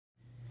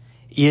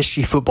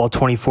ESG Football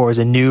 24 is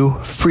a new,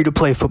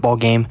 free-to-play football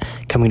game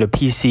coming to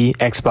PC,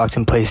 Xbox,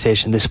 and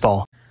PlayStation this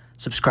fall.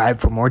 Subscribe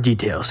for more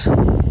details.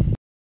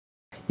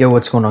 Yo,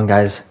 what's going on,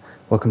 guys?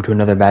 Welcome to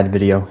another Madden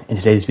video. In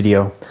today's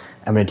video,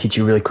 I'm going to teach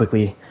you really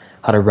quickly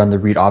how to run the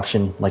read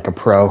option like a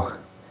pro,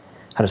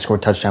 how to score a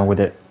touchdown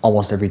with it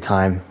almost every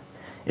time.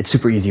 It's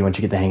super easy once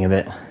you get the hang of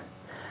it.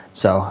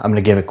 So I'm going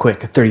to give a quick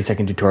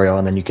 30-second tutorial,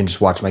 and then you can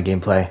just watch my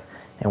gameplay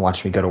and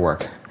watch me go to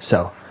work.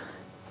 So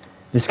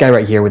this guy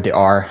right here with the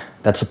R,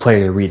 that's the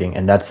player you're reading,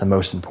 and that's the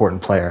most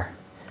important player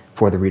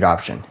for the read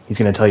option. He's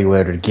going to tell you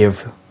whether to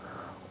give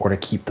or to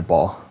keep the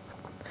ball.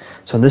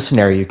 So in this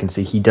scenario, you can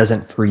see he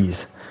doesn't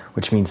freeze,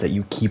 which means that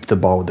you keep the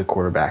ball with the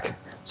quarterback.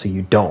 So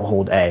you don't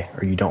hold A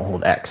or you don't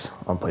hold X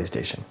on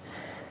PlayStation.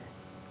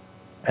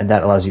 And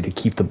that allows you to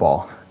keep the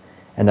ball.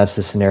 And that's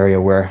the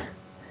scenario where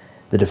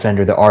the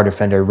defender, the R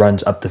defender,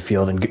 runs up the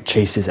field and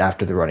chases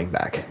after the running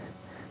back.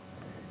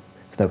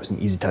 So that was an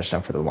easy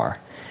touchdown for Lamar.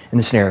 In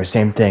this scenario,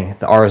 same thing.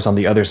 The R is on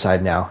the other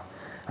side now.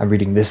 I'm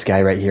reading this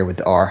guy right here with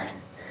the R.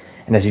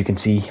 And as you can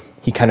see,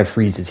 he kind of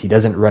freezes. He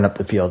doesn't run up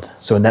the field.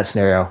 So in that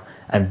scenario,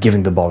 I'm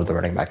giving the ball to the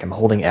running back. I'm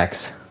holding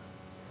X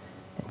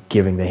and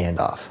giving the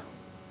handoff.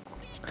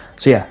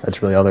 So yeah,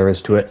 that's really all there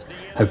is to it.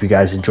 I hope you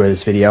guys enjoy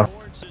this video.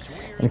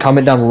 And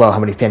comment down below how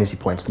many fantasy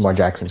points Lamar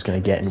Jackson is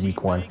going to get in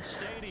week 1.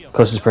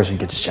 Closest person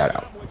gets a shout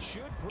out.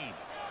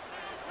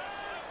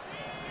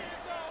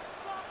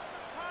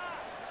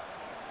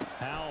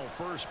 Howell,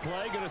 first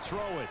play, going to throw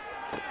it.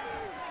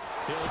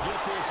 He'll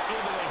get this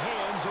into the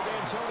hands of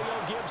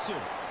Antonio Gibson.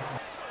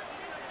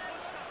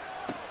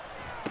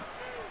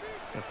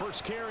 The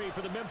first carry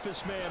for the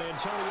Memphis man,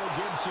 Antonio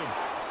Gibson.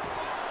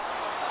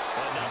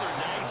 Another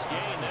nice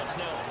gain. That's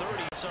now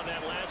 30 on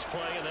that last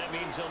play, and that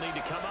means they'll need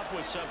to come up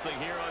with something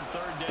here on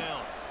third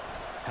down.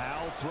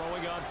 Howell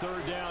throwing on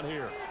third down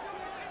here.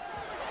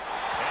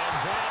 And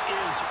that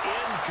is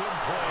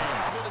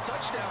incomplete. With a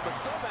touchdown, but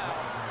somehow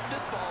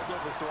this ball's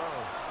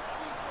overthrown.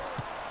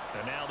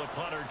 And now the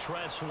punter,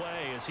 Tress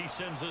Way, as he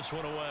sends this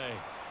one away.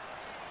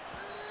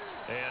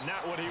 And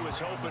not what he was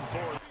hoping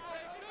for.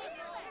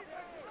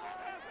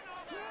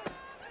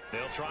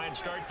 They'll try and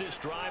start this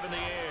drive in the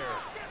air.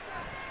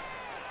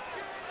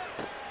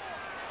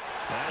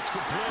 That's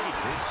complete.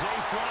 It's Zay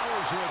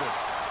Flowers with it.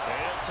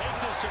 They'll take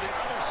this to the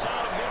other side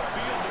of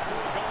midfield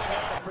before going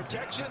out of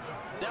Protection,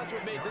 that's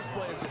what made this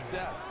play a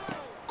success.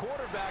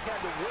 Quarterback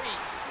had to wait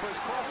for his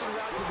crossing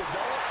route to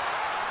develop,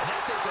 and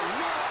that takes a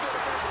little bit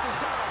of extra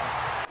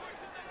time.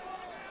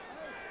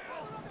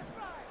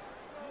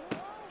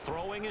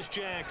 Throwing is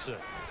Jackson.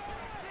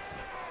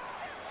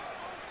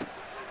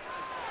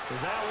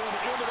 That one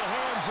into the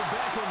hands of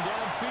Beckham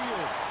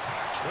downfield.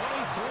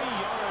 23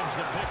 yards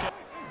the pickup.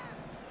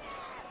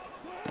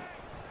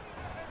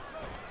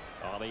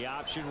 On the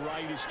option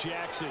right is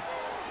Jackson.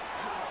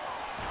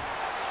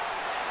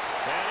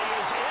 And he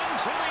is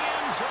into the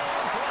end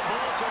zone for a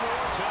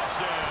Baltimore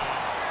touchdown.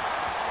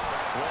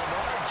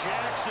 Lamar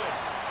Jackson,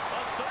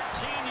 a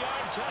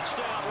 13-yard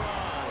touchdown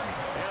run.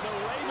 And the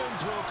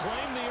Ravens will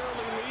claim the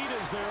early lead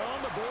as they're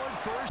on the board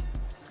first.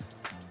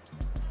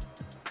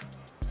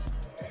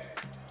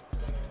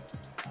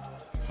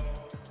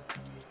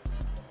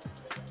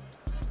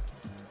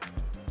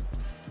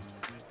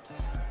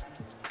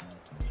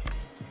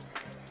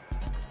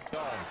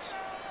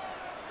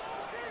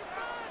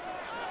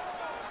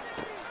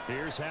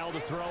 Here's Howell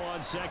to throw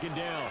on second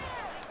down.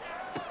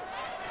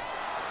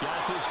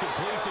 Got this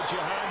complete to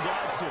Jahan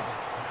Dotson.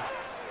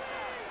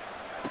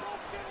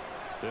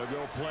 They'll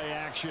go play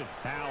action.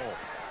 Howell.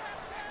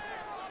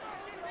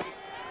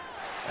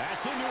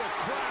 That's into a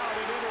crowd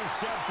and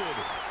intercepted.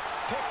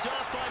 Picked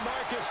up by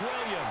Marcus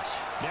Williams.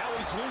 Now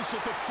he's loose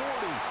at the 40.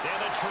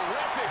 And a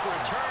terrific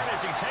return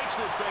as he takes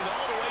this thing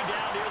all the way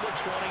down near the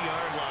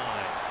 20-yard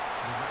line.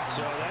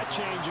 So that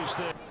changes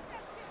things.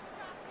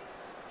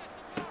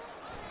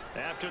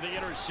 After the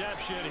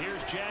interception,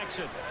 here's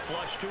Jackson.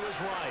 Flush to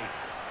his right.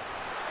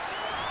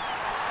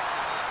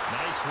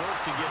 Nice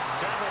work to get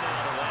 7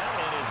 out of that,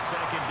 and it's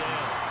second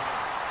down.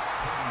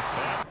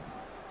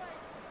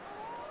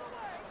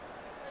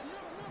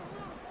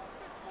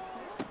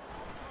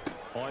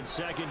 On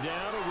second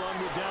down, a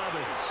run with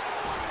Dobbins.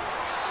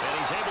 And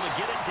he's able to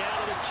get it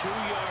down to the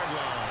 2-yard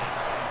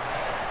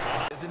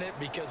line. Isn't it?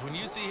 Because when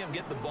you see him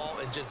get the ball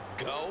and just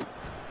go,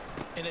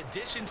 in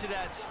addition to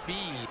that speed,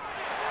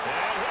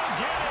 and he'll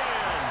get in.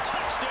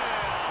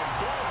 Touchdown,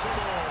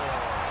 Baltimore.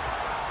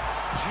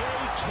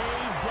 J.K.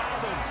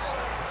 Dobbins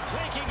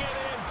taking it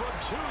in from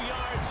 2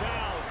 yards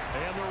out.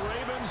 And the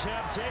Ravens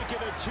have taken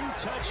a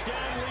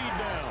 2-touchdown lead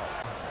now.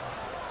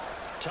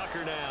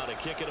 Tucker now to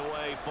kick it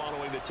away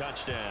following the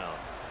touchdown.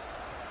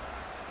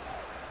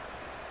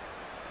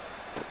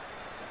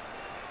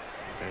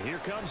 And here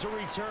comes a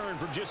return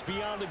from just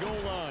beyond the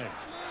goal line.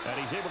 And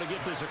he's able to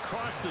get this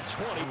across the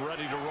 20,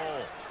 ready to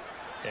roll.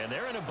 And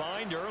they're in a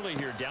bind early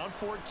here, down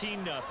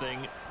 14-0.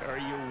 Are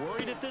you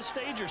worried at this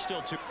stage or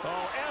still too?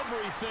 Oh,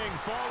 everything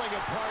falling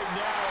apart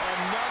now.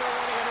 Another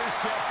one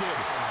intercepted.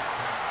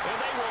 And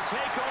they will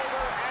take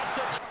over at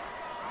the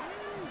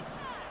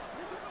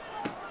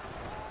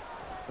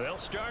They'll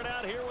start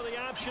out here with the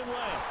option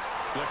left.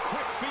 The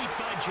quick feet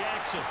by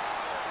Jackson.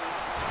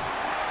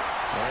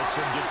 And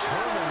some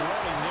determined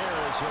running there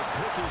as he'll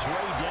pick his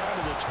way down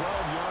to the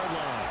 12-yard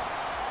line.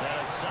 And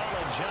a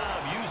solid job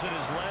using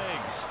his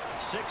legs.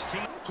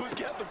 16. Who's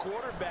got the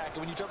quarterback?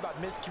 And when you talk about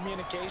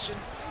miscommunication,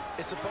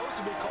 it's supposed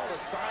to be called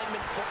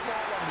assignment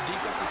football on the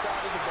defensive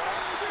side of the ball.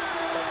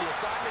 But the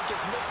assignment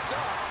gets mixed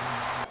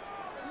up.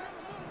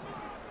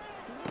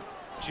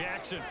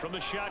 Jackson from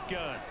the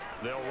shotgun.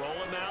 They'll roll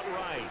him out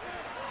right.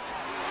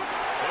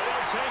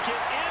 They'll take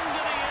it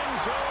into the end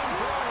zone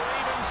for a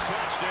Ravens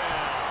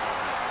touchdown.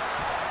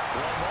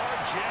 Lamar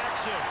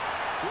Jackson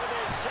with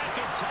his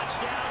second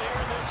touchdown here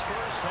in this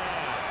first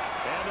half.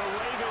 And the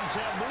Ravens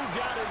have moved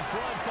out in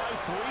front by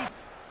 3.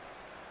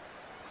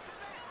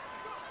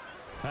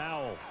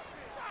 Powell.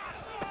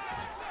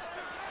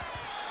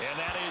 And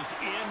that is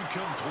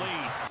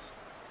incomplete.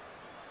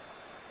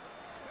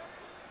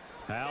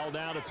 Powell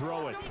now to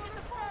throw it.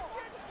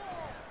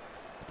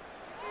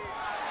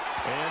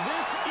 And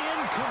this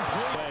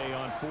incomplete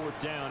on 4th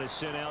down is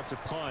sent out to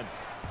punt.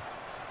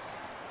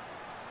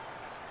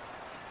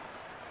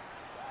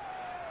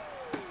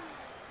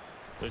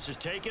 This is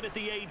taken at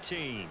the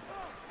 18.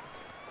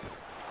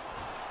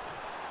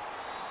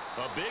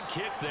 A big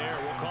kick there.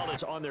 We'll call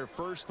it on their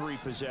first 3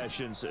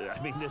 possessions.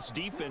 I mean, this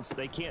defense,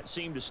 they can't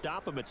seem to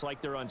stop them. It's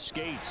like they're on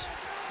skates.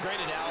 Great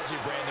analogy,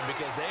 Brandon,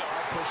 because they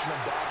are pushing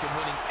them back and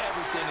winning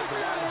everything at the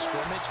line of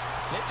scrimmage.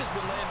 They've just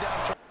been laying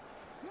down.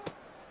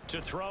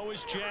 To throw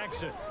is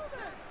Jackson.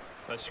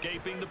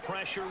 Escaping the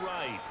pressure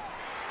right.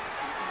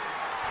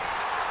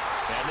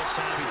 And this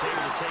time he's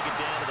able to take it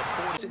down to the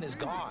 40. Is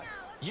gone.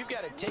 You've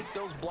got to take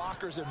those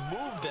blockers and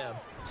move them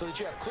so that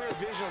you have clear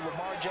vision of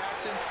Lamar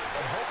Jackson,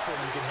 and hopefully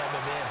you can hem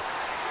him in.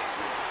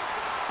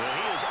 Well,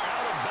 he is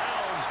out of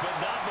bounds, but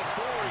not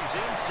before he's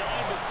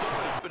inside the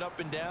 30. Up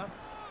and down.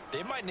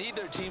 They might need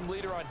their team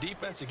leader on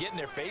defense to get in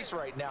their face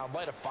right now and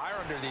light a fire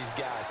under these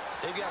guys.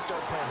 They've got to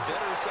start playing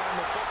better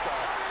assignment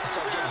football and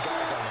start getting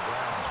guys on the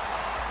ground.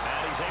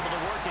 And he's able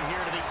to work it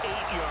here to the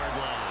 8-yard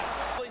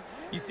line.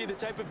 You see the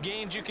type of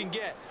gains you can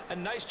get. A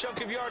nice chunk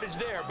of yardage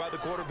there by the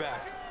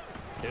quarterback.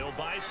 He'll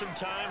buy some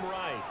time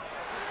right.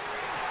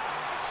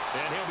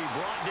 And he'll be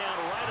brought down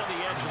right on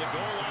the edge of the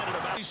goal line at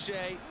about...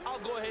 Cliche, I'll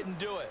go ahead and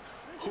do it.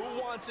 Who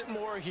wants it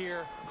more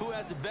here? Who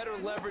has a better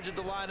leverage at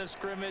the line of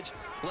scrimmage?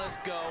 Let's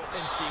go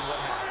and see what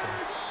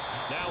happens.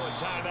 Now a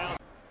timeout.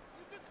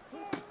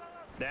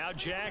 Now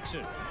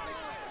Jackson.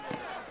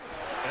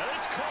 And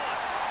it's caught.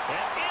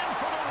 And in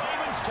for the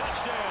Ravens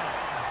touchdown.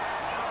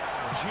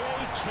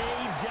 J.K.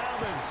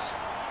 Dobbins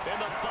in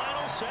the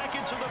final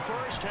seconds of the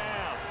first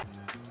half.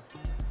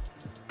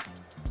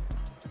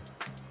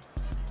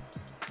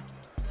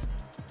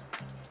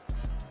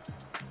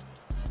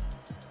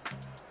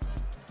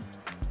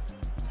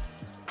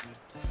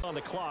 On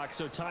the clock,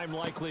 so time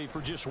likely for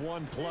just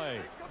one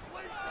play.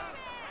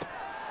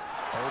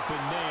 Open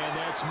man,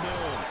 that's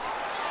Milne.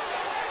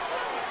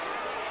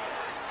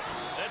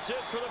 That's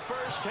it for the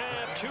first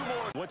half. 2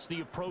 more. What's the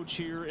approach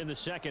here in the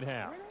second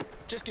half?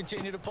 Just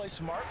continue to play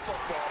smart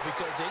football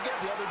because they get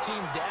the other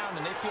team down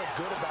and they feel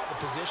good about the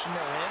position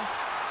they're in.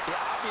 The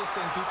obvious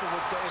thing people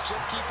would say is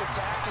just keep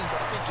attacking, but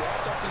I think you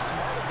also have to be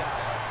smart about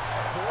it.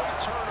 Avoid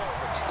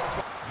turnovers. That's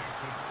what.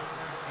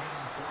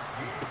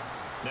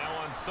 Now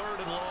on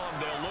 3rd and long,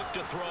 they'll look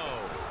to throw.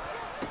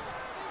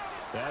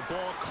 That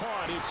ball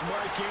caught. It's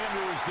Mark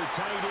Andrews, the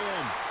tight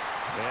end.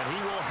 And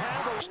he will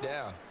have a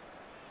down.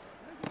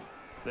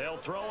 They'll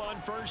throw on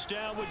 1st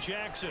down with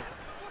Jackson.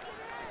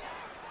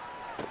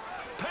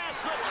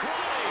 Past the 20.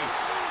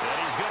 And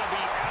he's going to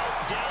be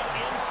out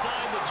down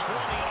inside the 20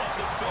 at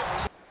the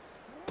 15.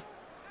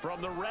 From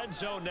the red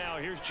zone now,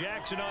 here's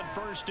Jackson on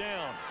 1st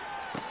down.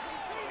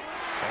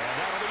 And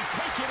that'll be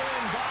taken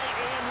in by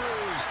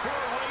Andrews for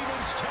a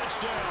Ravens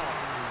touchdown.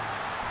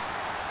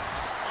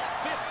 A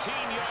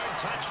 15-yard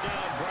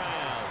touchdown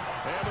ground.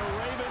 And the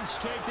Ravens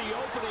take the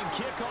opening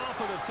kickoff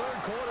of the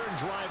 3rd quarter and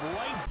drive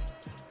right.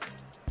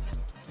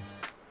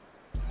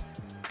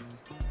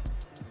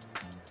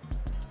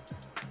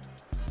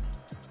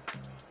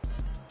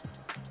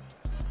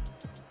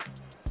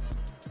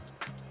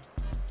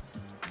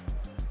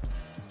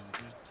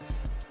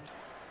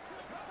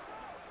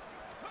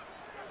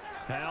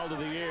 Powell to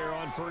the air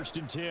on 1st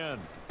and 10.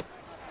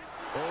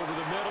 Over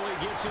the middle,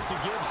 he gets it to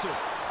Gibson.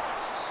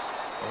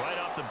 Right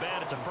off the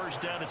bat, it's a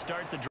 1st down to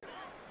start the drive.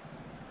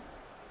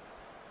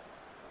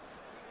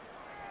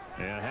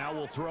 And Howe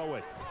will throw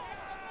it.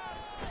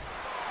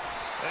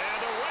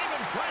 And the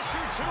Raven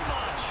pressure too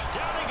much.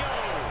 Down he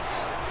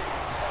goes.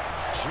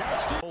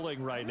 Just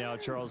rolling right now,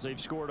 Charles. They've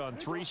scored on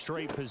 3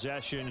 straight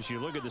possessions. You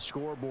look at the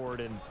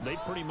scoreboard, and they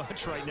pretty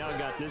much right now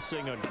got this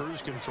thing on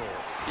cruise control.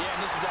 Yeah,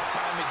 and this is that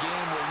time of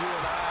game where you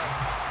and I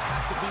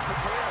have to be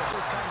prepared.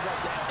 It's kind of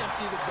like that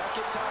empty the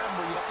bucket time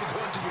where you have to go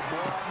into your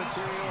blowout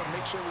material and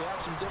make sure we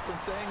have some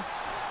different things.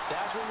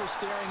 That's what we're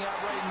staring at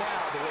right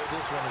now, the way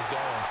this one is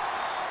going.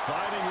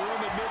 Finding room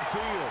at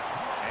midfield.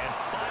 And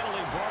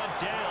finally brought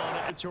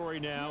down.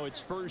 Now it's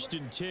 1st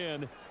and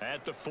 10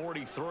 at the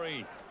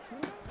 43.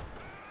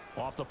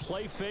 Off the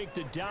play fake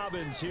to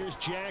Dobbins. Here's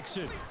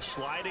Jackson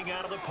sliding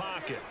out of the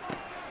pocket.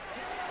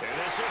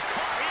 And this is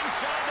caught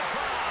inside the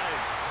 5.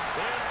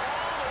 And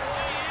all the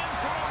way in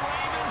for a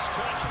Ravens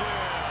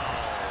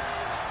touchdown.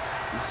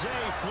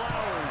 Zay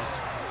Flowers,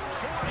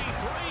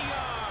 43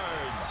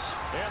 yards.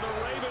 And the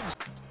Ravens...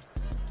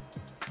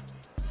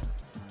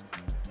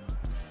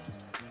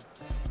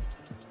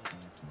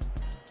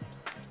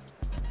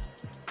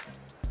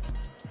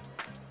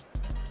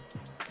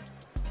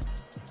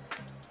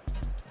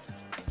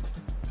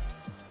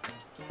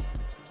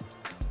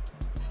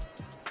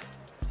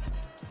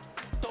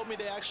 Told me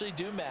they actually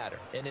do matter,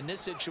 and in this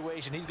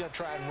situation he's going to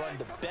try and run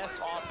the best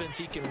offense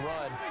he can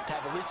run to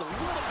have at least a little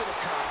bit of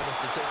confidence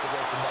to take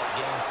away from that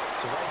game.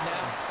 So right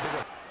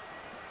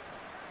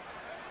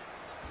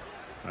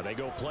now they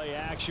go play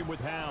action with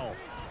Howell.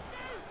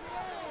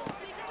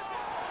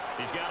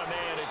 He's got a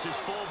man. It's his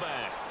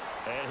fullback,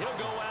 and he'll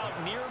go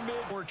out near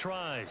mid for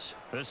tries.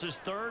 This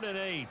is 3rd and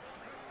 8.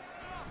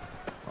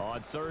 On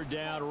 3rd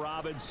down,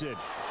 Robinson.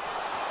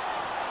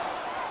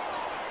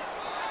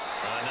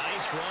 A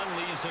nice run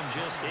leaves him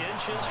just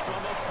inches from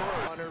a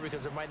first.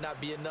 Because there might not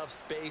be enough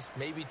space,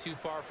 maybe too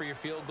far for your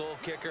field goal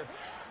kicker.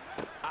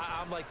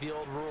 I'm like the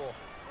old rule.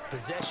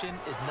 Possession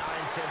is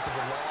 9/10 of the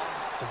law.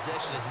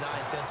 Possession is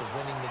 9/10 of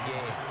winning the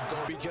game.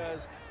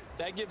 Because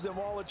that gives them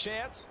all a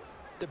chance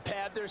to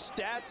pad their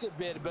stats a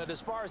bit. But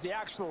as far as the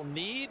actual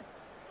need,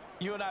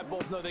 you and I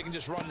both know they can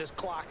just run this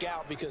clock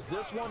out, because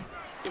this one,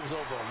 it was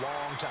over a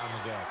long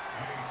time ago.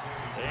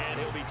 And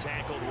he'll be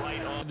tackled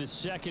right on the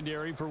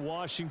secondary for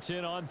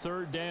Washington on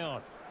 3rd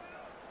down.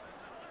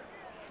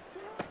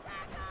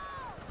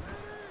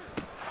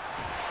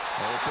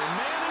 Open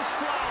man is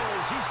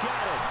Flowers. He's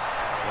got it.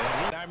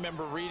 And I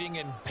remember reading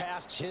in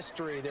past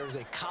history, there was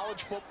a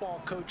college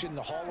football coach in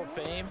the Hall of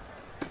Fame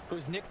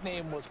whose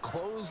nickname was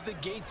Close the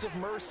Gates of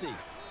Mercy.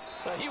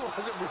 He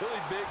wasn't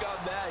really big on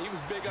that. He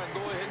was big on go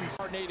ahead and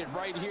coordinate it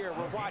right here.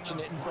 We're watching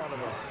it in front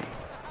of us.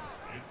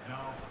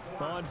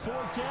 On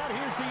 4th down,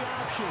 here's the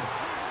option.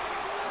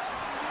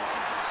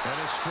 And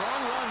a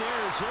strong run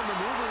there as he'll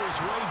maneuver his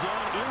way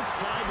down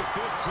inside the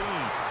 15.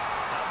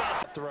 How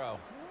about the throw?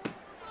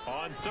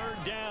 On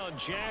 3rd down,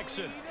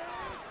 Jackson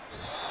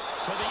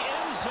to the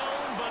end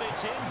zone, but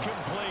it's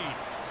incomplete.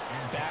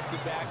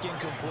 Back-to-back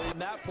incomplete in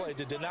that play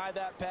to deny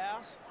that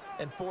pass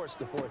and force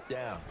the 4th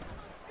down.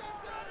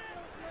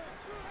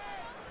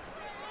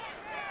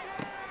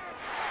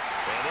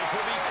 And this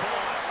will be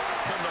caught.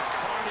 And the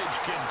carnage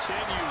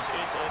continues.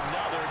 It's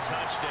another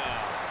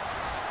touchdown.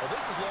 Well,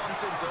 this is long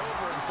since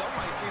over, and some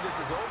might see this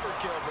as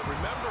overkill, but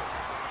remember,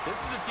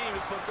 this is a team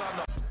that puts on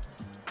the...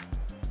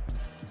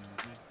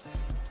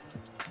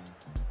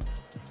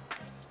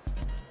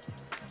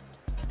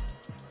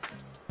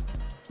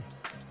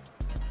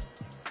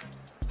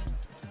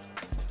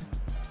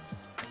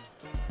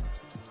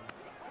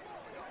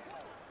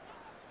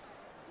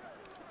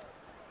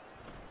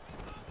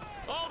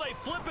 Oh, they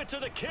flip it to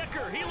the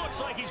kicker. He looks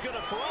like he's going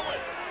to throw it.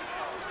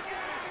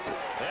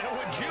 And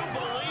would you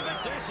believe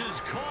it? This is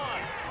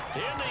caught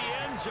in the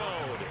end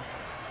zone.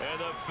 And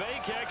the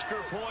fake extra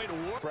point.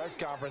 Press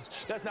conference.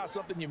 That's not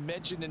something you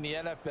mentioned in the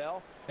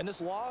NFL. And this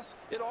loss,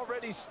 it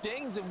already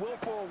stings and will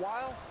for a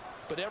while.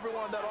 But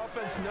everyone on that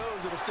offense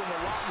knows it'll sting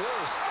a lot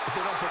worse if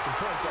they don't put some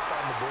points up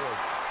on the board.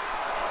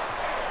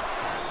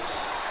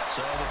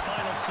 So the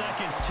final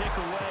seconds tick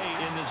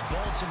away in this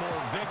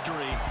Baltimore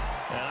victory.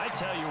 And I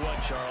tell you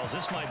what, Charles,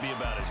 this might be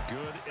about as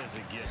good as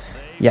it gets.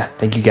 Yeah,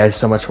 thank you guys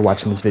so much for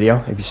watching this video.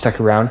 If you stuck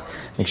around,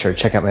 make sure to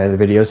check out my other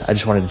videos. I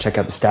just wanted to check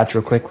out the stats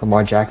real quick.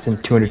 Lamar Jackson,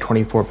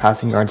 224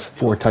 passing yards,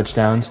 4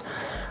 touchdowns.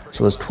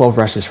 So those 12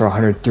 rushes for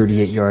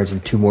 138 yards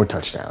and 2 more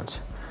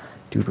touchdowns.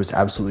 Dude was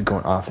absolutely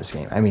going off this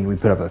game. I mean, we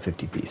put up a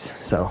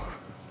 50-piece, so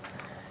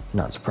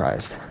not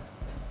surprised.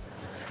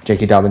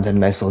 J.K. Dobbins had a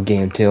nice little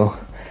game, too.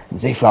 And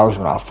Zay Flowers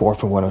went off 4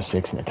 for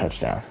 106 and a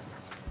touchdown.